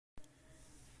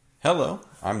Hello,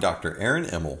 I'm Dr.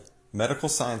 Emmel, Medical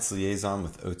Science Liaison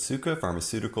with Otsuka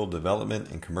Pharmaceutical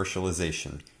Development and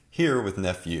Commercialization, here with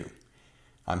Nephu.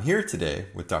 I'm here today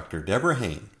with Dr. Debra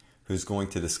Hain, who's going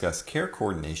to discuss care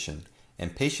coordination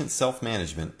and patient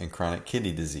self-management in chronic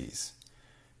kidney disease.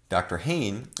 Dr.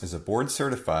 Hain is a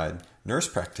board-certified nurse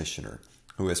practitioner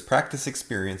who has practice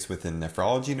experience within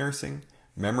nephrology nursing,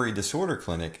 memory disorder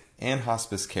clinic, and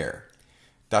hospice care.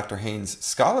 Dr. Hain's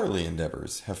scholarly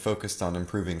endeavors have focused on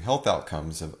improving health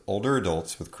outcomes of older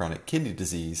adults with chronic kidney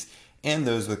disease and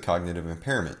those with cognitive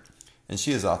impairment, and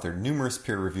she has authored numerous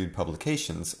peer-reviewed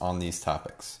publications on these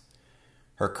topics.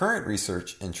 Her current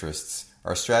research interests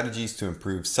are strategies to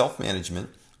improve self-management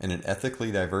in an ethically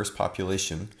diverse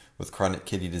population with chronic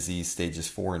kidney disease stages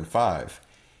 4 and 5,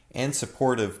 and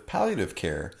supportive palliative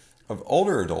care of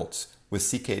older adults with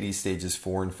CKD stages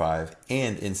 4 and 5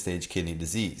 and end-stage kidney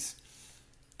disease.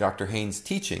 Dr. Hain's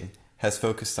teaching has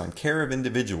focused on care of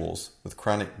individuals with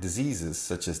chronic diseases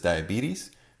such as diabetes,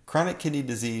 chronic kidney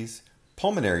disease,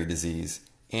 pulmonary disease,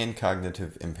 and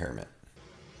cognitive impairment.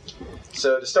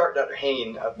 So to start, Dr.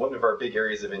 Hain, one of our big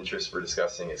areas of interest we're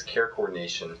discussing is care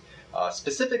coordination,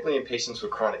 specifically in patients with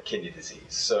chronic kidney disease.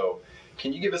 So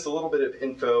can you give us a little bit of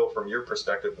info from your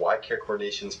perspective why care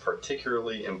coordination is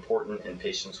particularly important in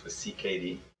patients with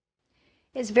CKD?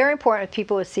 It's very important with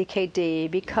people with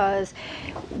CKD because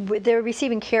they're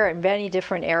receiving care in many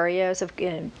different areas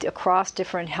across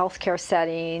different healthcare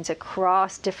settings,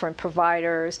 across different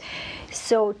providers.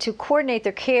 So to coordinate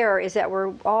their care is that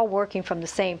we're all working from the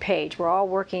same page. We're all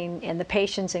working, and the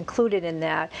patient's included in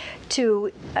that,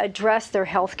 to address their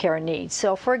healthcare needs.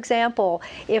 So for example,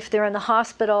 if they're in the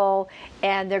hospital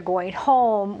and they're going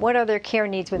home, what are their care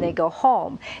needs when they go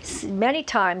home? Many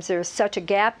times there's a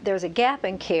gap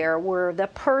in care where the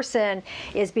person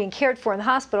is being cared for in the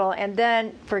hospital, and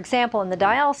then, for example, in the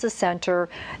dialysis center,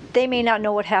 they may not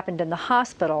know what happened in the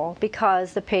hospital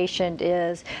because the patient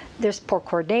there's poor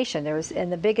coordination.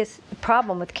 And the biggest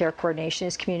problem with care coordination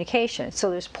is communication. So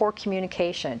there's poor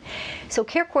communication. So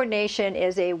care coordination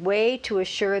is a way to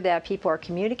assure that people are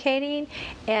communicating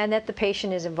and that the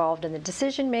patient is involved in the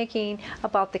decision making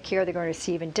about the care they're going to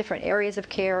receive in different areas of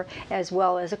care, as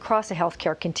well as across the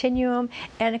healthcare continuum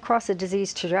and across the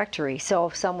disease trajectory. So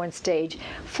if someone's stage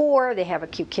 4, they have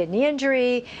acute kidney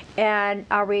injury, and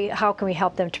how can we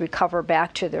help them to recover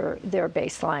back to their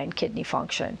baseline kidney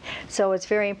function? So it's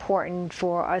very important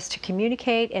for us to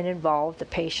communicate and involve the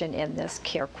patient in this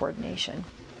care coordination.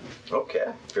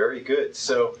 Okay, very good.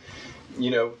 So,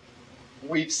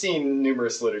 we've seen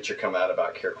numerous literature come out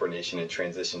about care coordination and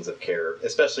transitions of care,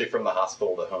 especially from the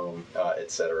hospital to home,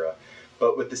 etc.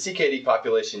 But with the CKD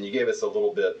population, you gave us a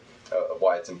little bit of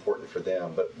why it's important for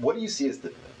them. But what do you see as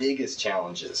the biggest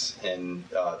challenges in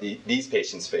these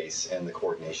patients face in the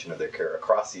coordination of their care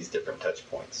across these different touch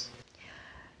points?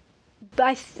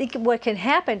 I think what can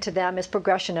happen to them is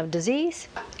progression of disease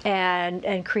and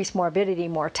increased morbidity,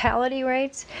 mortality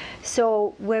rates.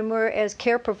 So when we're, as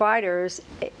care providers,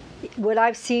 what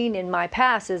I've seen in my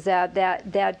past is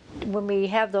that when we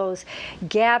have those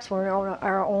gaps, when we're in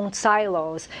our own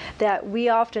silos, that we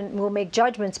often will make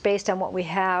judgments based on what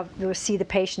we'll see the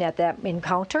patient at that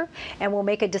encounter, and we'll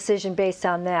make a decision based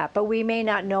on that. But we may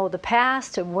not know the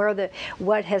past and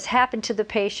what has happened to the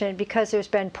patient because there's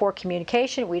been poor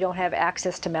communication. We don't have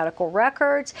access to medical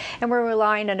records, and we're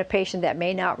relying on a patient that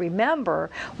may not remember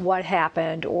what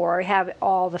happened or have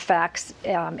all the facts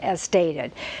as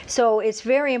stated. So it's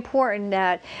very important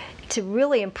that to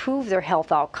really improve their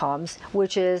health outcomes,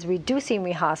 which is reducing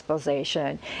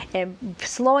rehospitalization and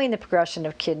slowing the progression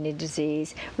of kidney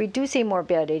disease, reducing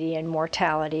morbidity and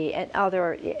mortality and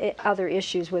other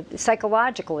issues with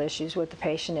psychological issues with the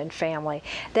patient and family,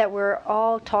 that we're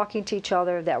all talking to each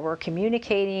other, that we're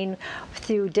communicating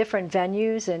through different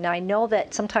venues. And I know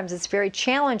that sometimes it's very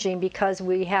challenging because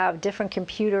we have different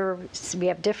computers, we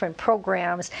have different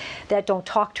programs that don't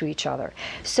talk to each other.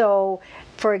 So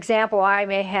for example, I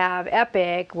may have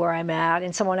Epic where I'm at,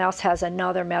 and someone else has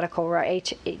another medical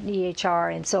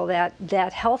EHR, and so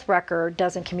that health record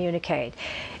doesn't communicate.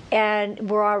 And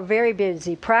we're all very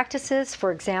busy practices.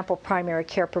 For example, primary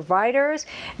care providers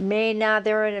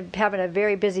they're having a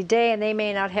very busy day, and they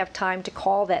may not have time to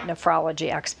call that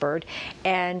nephrology expert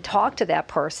and talk to that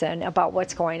person about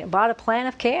about a plan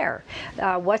of care.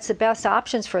 What's the best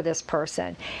options for this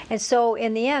person? And so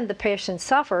in the end, the patient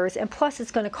suffers, and plus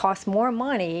it's going to cost more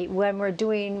money when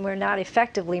we're not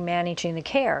effectively managing the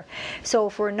care. So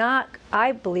if we're not,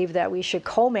 I believe that we should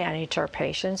co-manage our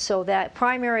patients so that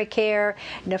primary care,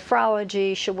 nephrology,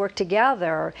 nephrology should work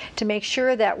together to make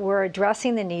sure that we're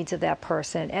addressing the needs of that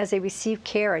person as they receive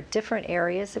care at different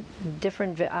areas,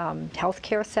 different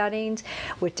healthcare settings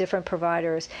with different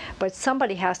providers. But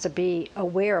somebody has to be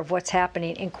aware of what's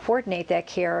happening and coordinate that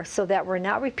care so that we're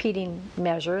not repeating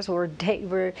measures,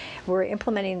 we're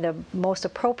implementing the most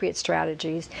appropriate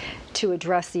strategies to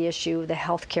address the issue, the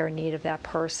healthcare need of that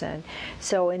person.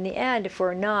 So in the end, if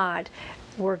we're not,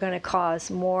 we're going to cause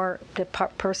more, the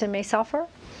person may suffer,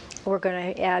 we're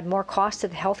going to add more cost to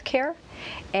the healthcare,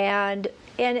 and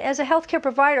as a healthcare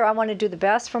provider, I want to do the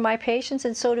best for my patients,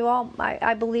 and so do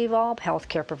I believe all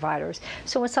healthcare providers.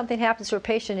 So when something happens to a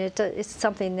patient, it's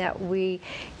something that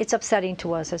it's upsetting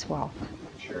to us as well.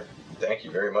 Sure. Thank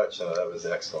you very much. That was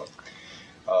excellent.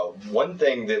 One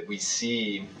thing that we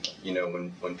see,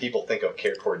 when people think of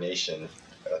care coordination,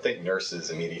 I think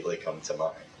nurses immediately come to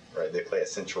mind, right? They play a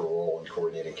central role in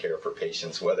coordinating care for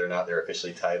patients, whether or not they're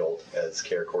officially titled as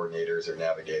care coordinators or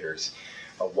navigators.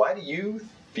 Why do you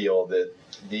feel that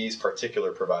these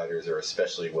particular providers are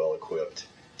especially well equipped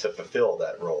to fulfill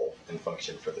that role and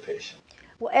function for the patient?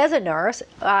 Well, as a nurse,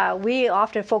 we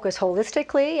often focus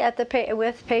holistically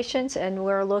with patients, and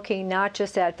we're looking not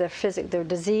just at their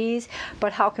disease,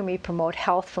 but how can we promote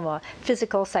health from a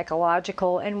physical,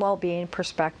 psychological, and well-being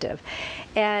perspective.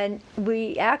 And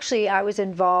I was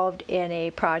involved in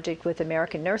a project with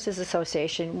American Nurses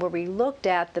Association where we looked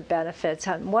at the benefits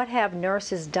on what have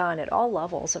nurses done at all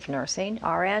levels of nursing,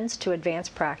 RNs to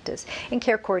advanced practice, in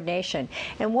care coordination,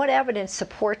 and what evidence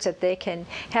supports that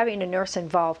having a nurse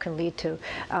involved can lead to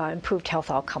improved health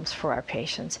outcomes for our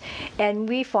patients. And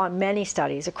we found many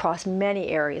studies across many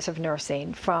areas of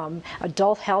nursing, from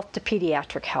adult health to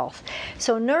pediatric health.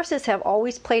 So nurses have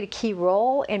always played a key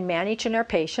role in managing our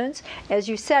patients. As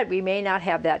you said, we may not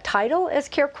have that title as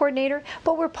care coordinator,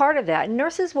 but we're part of that. And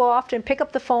nurses will often pick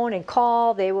up the phone and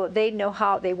call. They know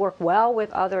how they work well with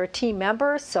other team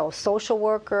members, so social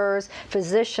workers,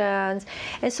 physicians,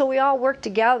 and so we all work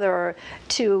together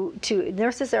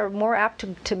nurses are more apt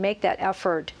to make that effort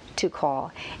to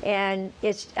call. And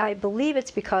I believe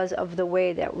it's because of the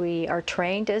way that we are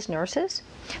trained as nurses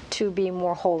to be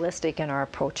more holistic in our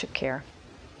approach of care.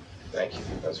 Thank you.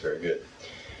 That was very good.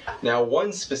 Now,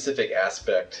 one specific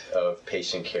aspect of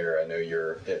patient care I know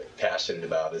you're passionate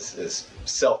about is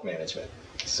self-management.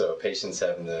 So patients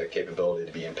having the capability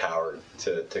to be empowered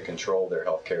to control their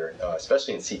health care,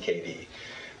 especially in CKD.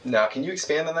 Now, can you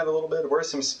expand on that a little bit? What are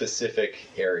some specific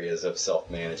areas of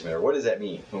self-management, or what does that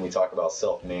mean when we talk about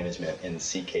self-management in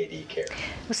CKD care?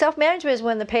 Well, self-management is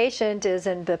when the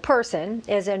the person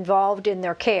is involved in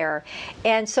their care,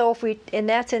 and so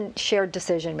that's in shared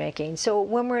decision making. So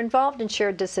when we're involved in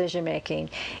shared decision making,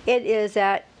 it is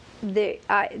that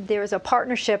there's a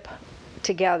partnership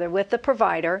together with the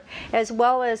provider as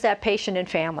well as that patient and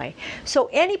family. So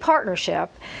any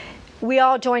partnership, we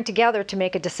all join together to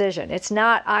make a decision. It's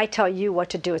not I tell you what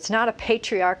to do. It's not a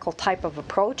patriarchal type of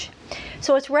approach.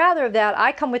 So it's rather that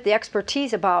I come with the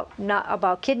expertise about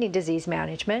kidney disease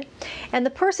management, and the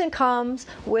person comes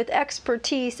with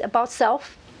expertise about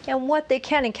self and what they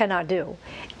can and cannot do,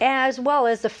 as well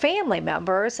as the family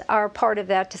members are part of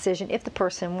that decision if the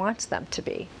person wants them to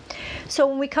be. So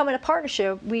when we come in a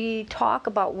partnership, we talk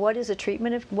about what is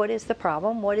the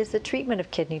problem, what is the treatment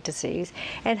of kidney disease,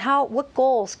 and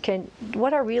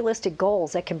what are realistic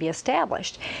goals that can be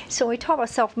established. So when we talk about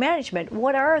self-management,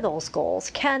 what are those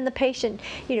goals? Can the patient,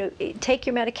 take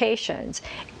your medications?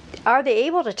 Are they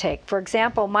able to take, for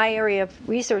example, my area of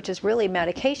research is really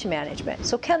medication management.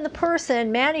 So can the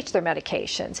person manage their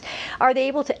medications? Are they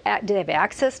able to, do they have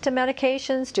access to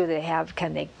medications?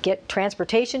 Can they get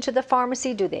transportation to the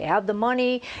pharmacy? Do they have the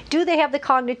money? Do they have the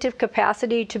cognitive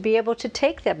capacity to be able to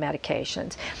take their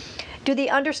medications? Do they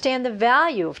understand the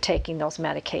value of taking those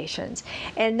medications?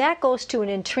 And that goes to an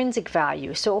intrinsic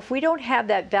value. So if we don't have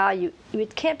that value,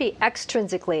 it can't be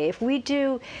extrinsically. If we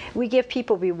give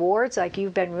people rewards, like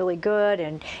you've been really good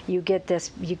and you get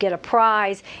a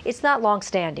prize, it's not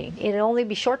long-standing. It'll only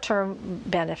be short-term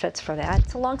benefits for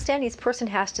that. So long-standing, this person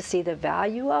has to see the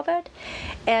value of it.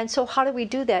 And so how do we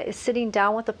do that? Is sitting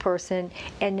down with the person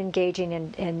and engaging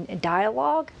in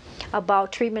dialogue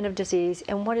about treatment of disease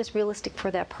and what is realistic for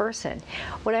that person.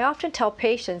 What I often tell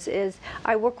patients is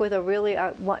I work with a really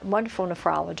wonderful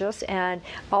nephrologist, and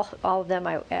all of them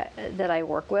that I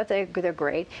work with, they're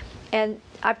great. And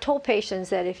I've told patients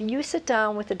that if you sit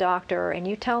down with the doctor and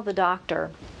you tell the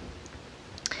doctor,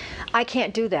 I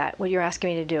can't do that, what you're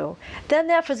asking me to do, then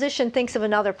that physician thinks of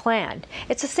another plan.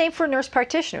 It's the same for nurse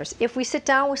practitioners. If we sit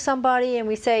down with somebody and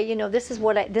we say, this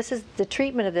is the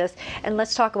treatment of this, and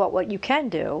let's talk about what you can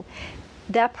do,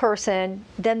 that person,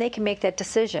 then they can make that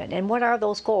decision. And what are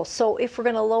those goals? So if we're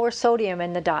going to lower sodium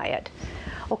in the diet,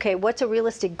 okay, what's a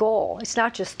realistic goal? It's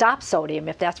not just stop sodium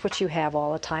if that's what you have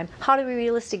all the time. How do we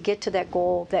realistically get to that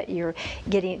goal that you're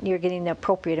getting the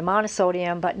appropriate amount of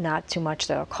sodium, but not too much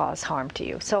that'll cause harm to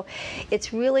you? So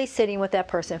it's really sitting with that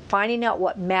person, finding out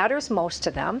what matters most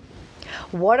to them.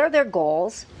 What are their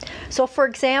goals? So for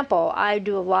example, I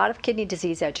do a lot of kidney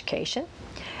disease education,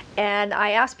 and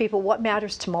I ask people what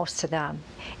matters most to them.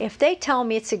 If they tell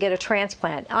me it's to get a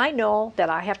transplant, I know that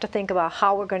I have to think about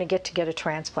how we're going to get a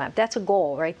transplant. That's a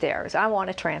goal right there, is I want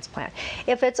a transplant.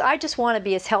 If it's I just want to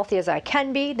be as healthy as I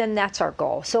can be, then that's our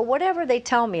goal. So whatever they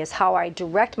tell me is how I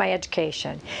direct my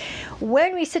education.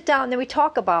 When we sit down and then we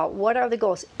talk about what are the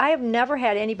goals, I have never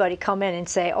had anybody come in and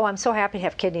say, oh, I'm so happy to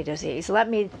have kidney disease.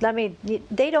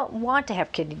 They don't want to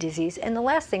have kidney disease, and the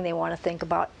last thing they want to think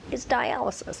about is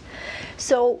dialysis.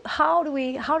 So how do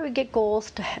we get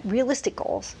goals, to realistic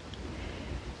goals,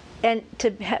 and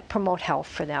to promote health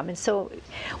for them? And so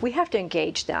we have to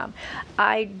engage them.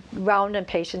 I round on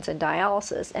patients in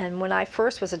dialysis, and when I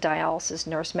first was a dialysis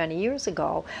nurse many years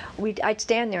ago, I'd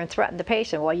stand there and threaten the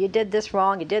patient, well, you did this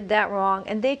wrong, you did that wrong,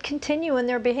 and they'd continue in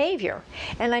their behavior.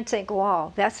 And I'd think,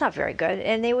 wow, that's not very good.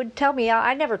 And they would tell me,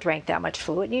 I never drank that much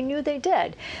fluid, and you knew they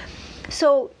did.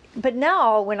 So but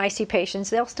now when I see patients,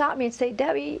 they'll stop me and say,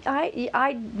 Debbie,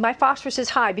 my phosphorus is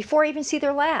high before I even see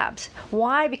their labs.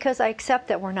 Why? Because I accept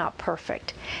that we're not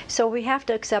perfect. So we have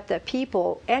to accept that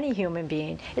people, any human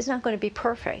being, is not going to be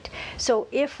perfect. So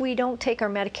if we don't take our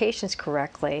medications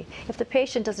correctly, if the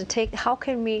patient doesn't take,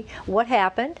 what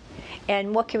happened?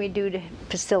 And what can we do to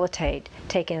facilitate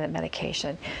taking the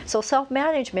medication? So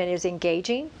self-management is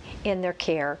engaging in their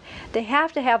care. They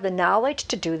have to have the knowledge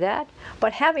to do that,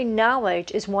 but having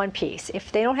knowledge is one piece.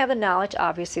 If they don't have the knowledge,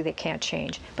 obviously they can't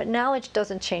change. But knowledge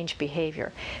doesn't change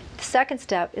behavior. The second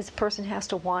step is the person has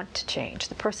to want to change.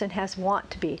 The person has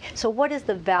want to be. So what is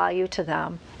the value to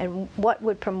them, and what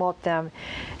would promote them?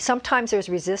 Sometimes there's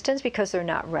resistance because they're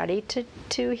not ready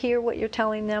to hear what you're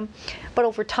telling them. But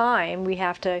over time, we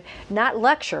have to not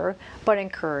lecture, but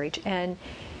encourage. And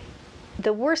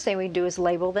the worst thing we do is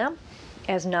label them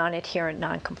as non-adherent,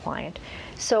 non-compliant.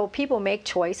 So people make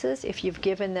choices. If you've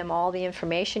given them all the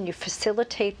information, you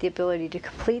facilitate the ability to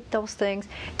complete those things,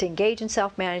 to engage in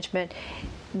self-management,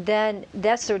 then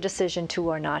that's their decision to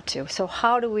or not to. So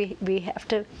how do we have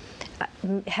to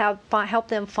help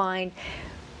them find,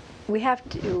 we have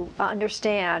to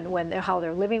understand how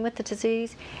they're living with the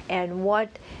disease and what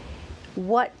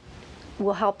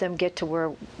will help them get to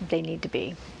where they need to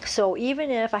be. So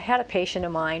even if I had a patient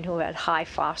of mine who had high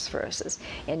phosphorus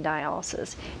in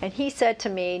dialysis, and he said to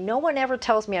me, no one ever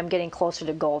tells me I'm getting closer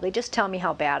to goal, they just tell me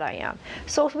how bad I am.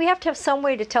 So if we have to have some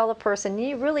way to tell the person,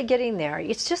 you're really getting there.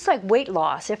 It's just like weight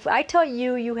loss. If I tell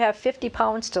you you have 50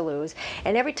 pounds to lose,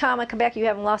 and every time I come back you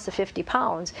haven't lost the 50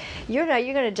 pounds, you're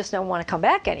going to just don't want to come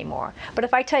back anymore. But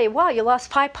if I tell you, wow, you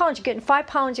lost 5 pounds, you're getting 5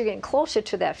 pounds, you're getting closer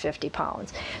to that 50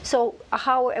 pounds. So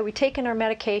how are we taking our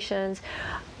medications?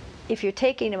 If you're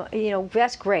taking them,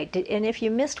 that's great. And if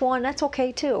you missed one, that's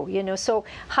okay too. So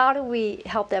how do we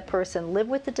help that person live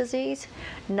with the disease,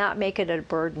 not make it a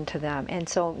burden to them? And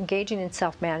so engaging in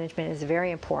self-management is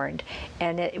very important,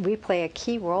 and we play a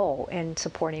key role in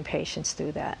supporting patients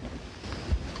through that.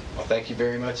 Well, thank you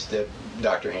very much,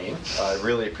 Dr. Hain. I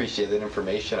really appreciate that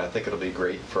information. I think it'll be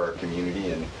great for our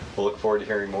community, and we'll look forward to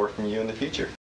hearing more from you in the future.